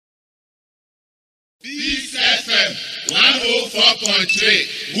This FM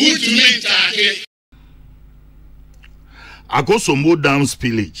 104.3. Good to meet you. I go some more down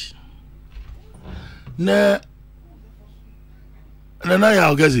spillage. Na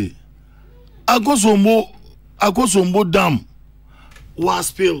ya gazi. I go some more dam was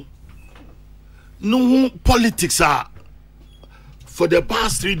spill. No politics are for the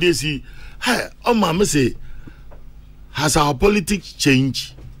past 3 days. Hey, oh mama say, has our politics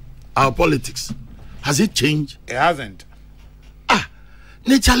changed? Our politics. Has it changed? It hasn't.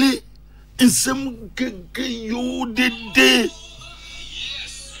 Naturally, in some you did day.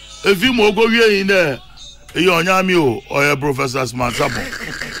 If you go in there, you're Nyami or Professor Smart Sabo.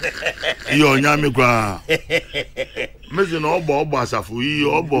 You're Nyami Gra. Mesin Obo Basafu,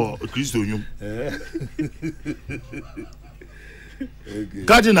 Obo Christo.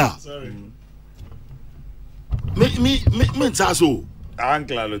 Cardinal. Sorry. Me, Tasso.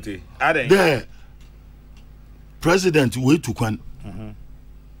 Uncle Allotey. There. President we took one.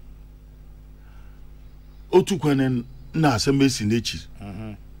 O took one na semesi nature.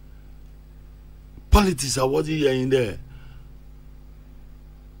 Politics are what here in there.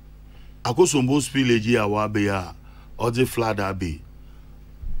 Akosombo spillage ya wabe ya or the flood abe.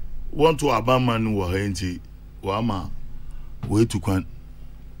 Want to abandon wa henti wama we took one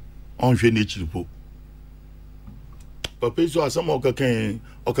on nature po. Papa so asama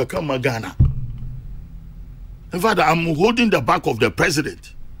okaka magana. In fact, I'm holding the back of the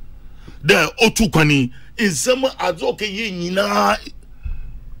president. The Otukani in some azoke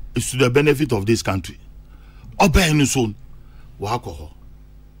is to the benefit of this country. Open soon. Wako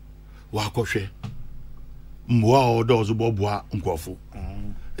she. Mwa odozo bobwa nkwofu.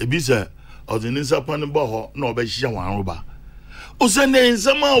 Ebise odinisa panbo no be hia wan roba. Osene in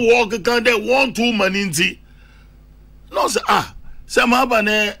some walk kan dey 1-2 maninti. No say some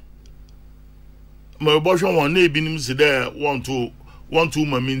abane my abortion one day binim si there 1-2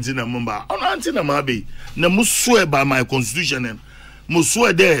 maminti na mamba. On anti na mabe. Na muswe by my constitution and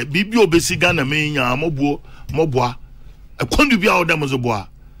muswe there bibi obesi Ghana me nya moboa. E kondu bia odam zo boa.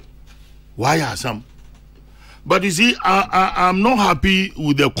 Why are some? But you see, I'm not happy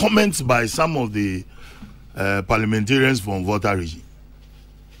with the comments by some of the parliamentarians from Volta region.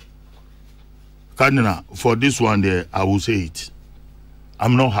 Cardinal, for this one there, I will say it.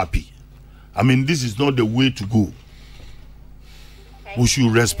 I'm not happy. I mean, this is not the way to go. We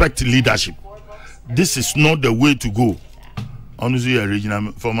should respect leadership. This is not the way to go. Honestly,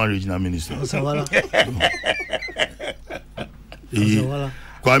 a former regional minister.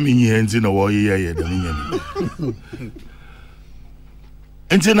 Kwame Nyenzi no wo ye the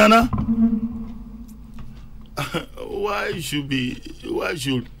minyan. Nana, why should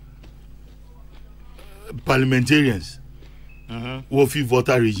parliamentarians wofi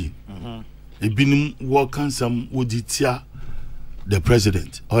Volta region ebinim working some woditia the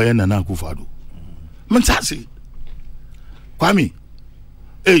president or Nana Akufo-Addo. Mentasi. Kwame.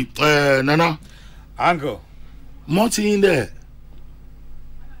 Hey, Nana. Uncle. Multi in there.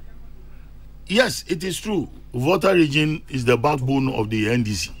 Yes, it is true. Volta region is the backbone of the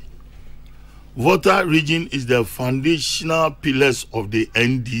NDC. Volta region is the foundational pillars of the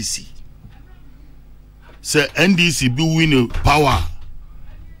NDC. Say NDC be win power.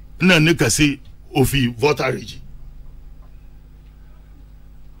 Na nika say ofi Volta region.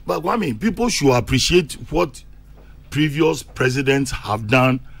 But I mean, people should appreciate what previous presidents have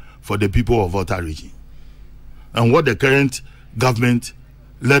done for the people of Volta region, and what the current government,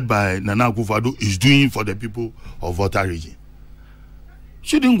 led by Nana Akufo-Addo, is doing for the people of Volta region.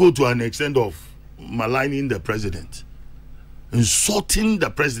 Shouldn't go to an extent of maligning the president, insulting the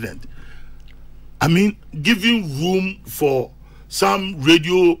president. I mean, giving room for some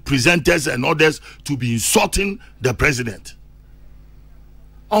radio presenters and others to be insulting the president.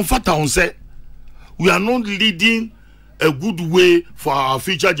 On fact, on say, we are not leading a good way for our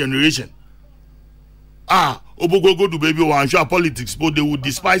future generation. Obogogo do baby one sure politics, but they would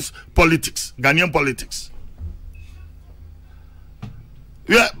despise politics, Ghanaian politics.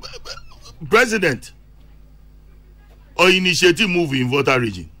 Yeah, president or initiative move in Volta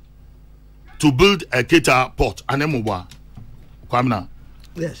region to build a Keita port, Anemowa. Kwamna.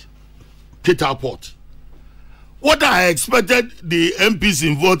 Yes. Keita port. What I expected the MPs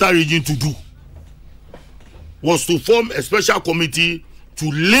in Volta region to do was to form a special committee to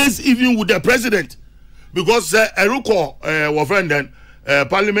liaise even with the president, because Eruko,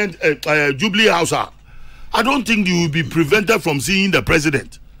 Parliament, Jubilee House, I don't think you will be prevented from seeing the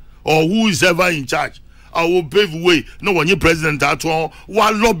president or who is ever in charge. I will pave way. No one, you president at all.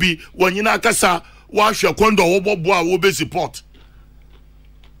 One lobby, when you nakasa, one shakondo, will be support.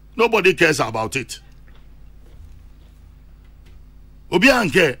 Nobody cares about it. obi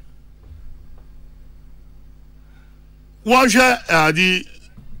anke one share the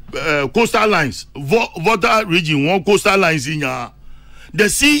coastal lines Volta region one coastal lines in the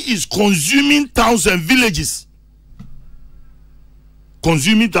sea is consuming towns and villages. And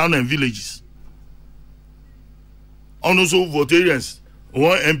also Voltarians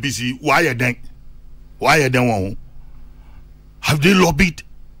one MPC why are they one have they lobbied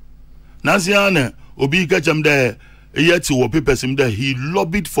Naziana obi kacham there yet to papers him there he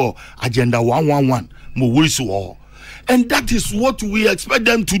lobbied for agenda 111 mo and that is what we expect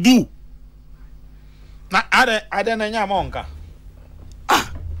them to do. Na ada na nya monka.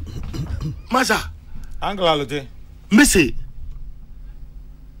 Masa Uncle Allotey. Missy,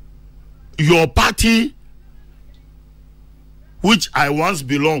 your party, which I once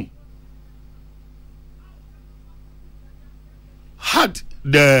belonged, had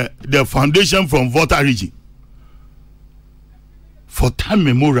the foundation from Volta region. For time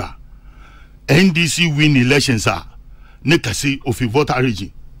memorial, NDC win elections are nekasi of Volta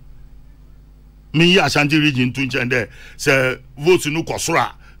region. Me Ashanti region to there say votes no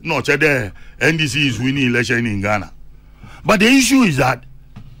kosura no there NDC is winning election in Ghana. But the issue is that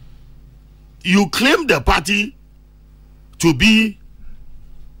you claim the party to be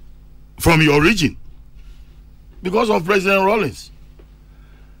from your region because of President Rawlings.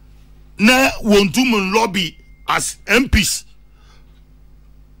 Now, want to lobby as MPs.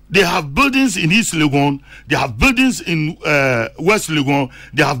 They have buildings in East Legon, they have buildings in West Legon,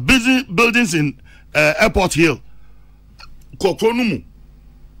 they have buildings in Airport Hill, Kokronumu,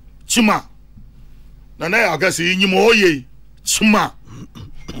 Chima. Nana Agasi Nimoye, Chima.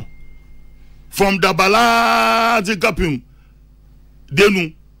 From Dabala to Kapim,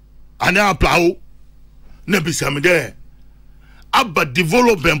 Denu, Anya Plau, Nebisam there. Abba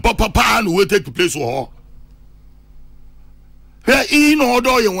development, Papa and will take place for her. Here in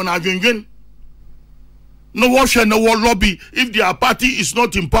order you want to drink. No wash and no lobby. If their party is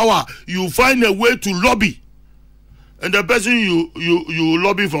not in power, you find a way to lobby. And the person you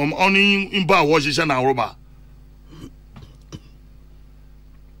lobby from only in power was and Aroba.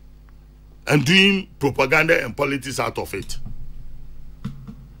 And doing propaganda and politics out of it.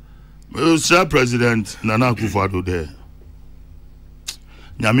 Sir President Nana Akufo-Addo there.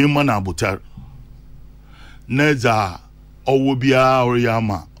 Nyame mana abutar. Neza Owobia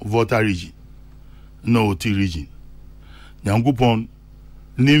Oriyama Volta region. No T region. Nyankupon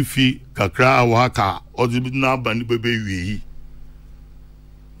nimfi kakra waka odibina bani bebe wi.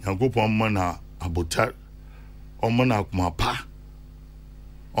 Nyankupon mana abutar. Omana kumapa.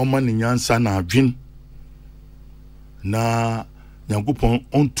 Omani nyansa na adwin. Na Nyankupon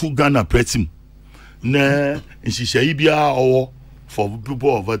ontu Ghana pretim. Ne nshishayi bia owo for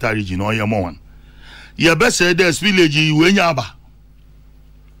people of Volta region or Yamoan. You best say there's village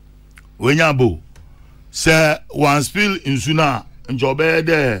Wenyabo. Say one spill in Suna and Jobe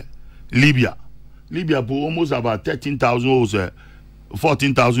there Libya. Libya almost about 13,000 or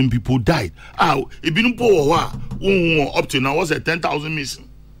 14,000 people died. It been poor up to now was 10,000 missing.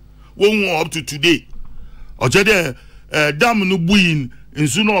 Up to today. Or dam no buin in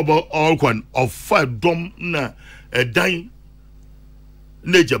Suna about all one of 5 dom na dying.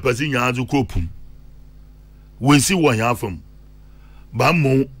 Nature passing yazu kopum. We see what you have from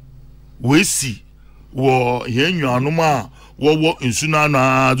Bamo. We see what yen anuma what in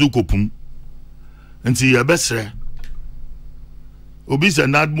Sunana Zukopum. And see your best sir. Obisa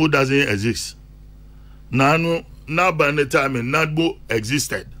Nadbo doesn't exist. Now by the time Nadbo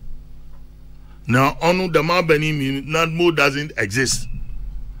existed. Now on the Mabani Nadbo doesn't exist.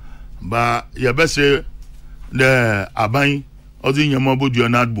 But your best say the Abang. Odi nyamabo do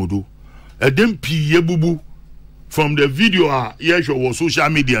not bodo. Edem pie bubu from the video yes was social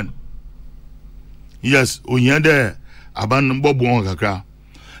media. Yes, onyande aban bobo on kakra.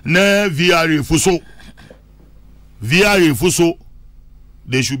 Na VR fuso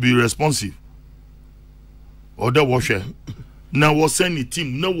they should be responsive. Other washer. Now was send the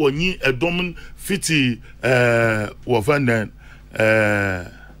team no one a domin fiti wafan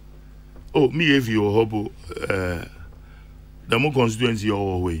oh me if you hobo the more constituency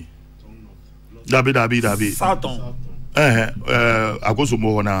your way. Dabi. Southon. Agoso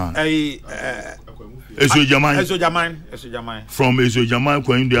Mohona. Eso Jaman. From Eso Jaman,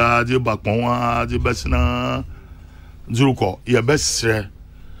 when they are the Bakpon, the Bessina Zuruko, your best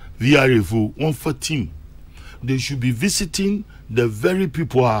VRF, one for team. They should be visiting the very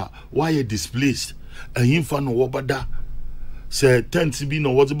people why are displaced. And him for no wabada. Say, 10 to be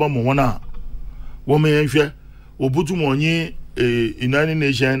no what's about Moana. Woman, Obutu Monye. United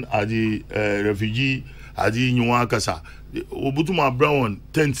Nations at the refugee adi nyuwa kasa obutum abrown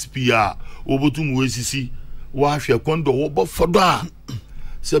tent pia obutum wesisi wa hwe kondo wo bofodo a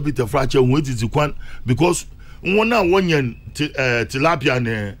se Peter Frache won titi kwan because wona wonyen tilapia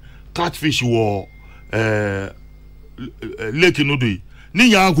ne catfish wo lake no do ni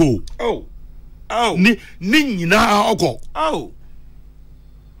nyago ni nyina oko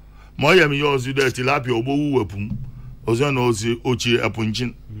mo yam yo zu de tilapia obowu wapum ozo na ochi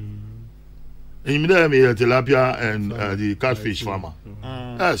apunchin in me tilapia and the catfish farmer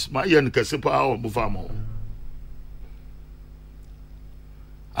yes my yen kasepa o farmer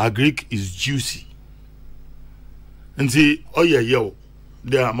agric is juicy and see oh yeah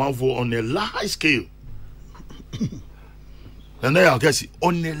they are manful on a large scale and they are guess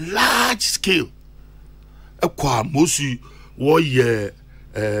on a large scale kwa mosu wo ye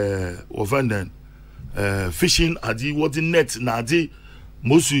offending fishing adi what the net na adi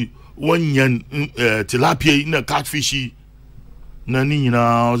mosu one yan tilapia na catfish na ni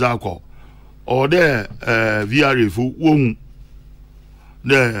nyina ozakọ or there VRA fu wo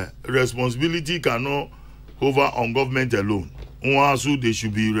the responsibility cannot over on government alone. So they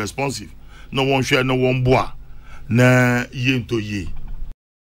should be responsive. No one share, no one boa. Na ye to ye.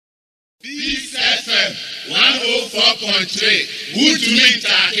 This FM 104.3. Good to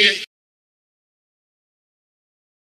meet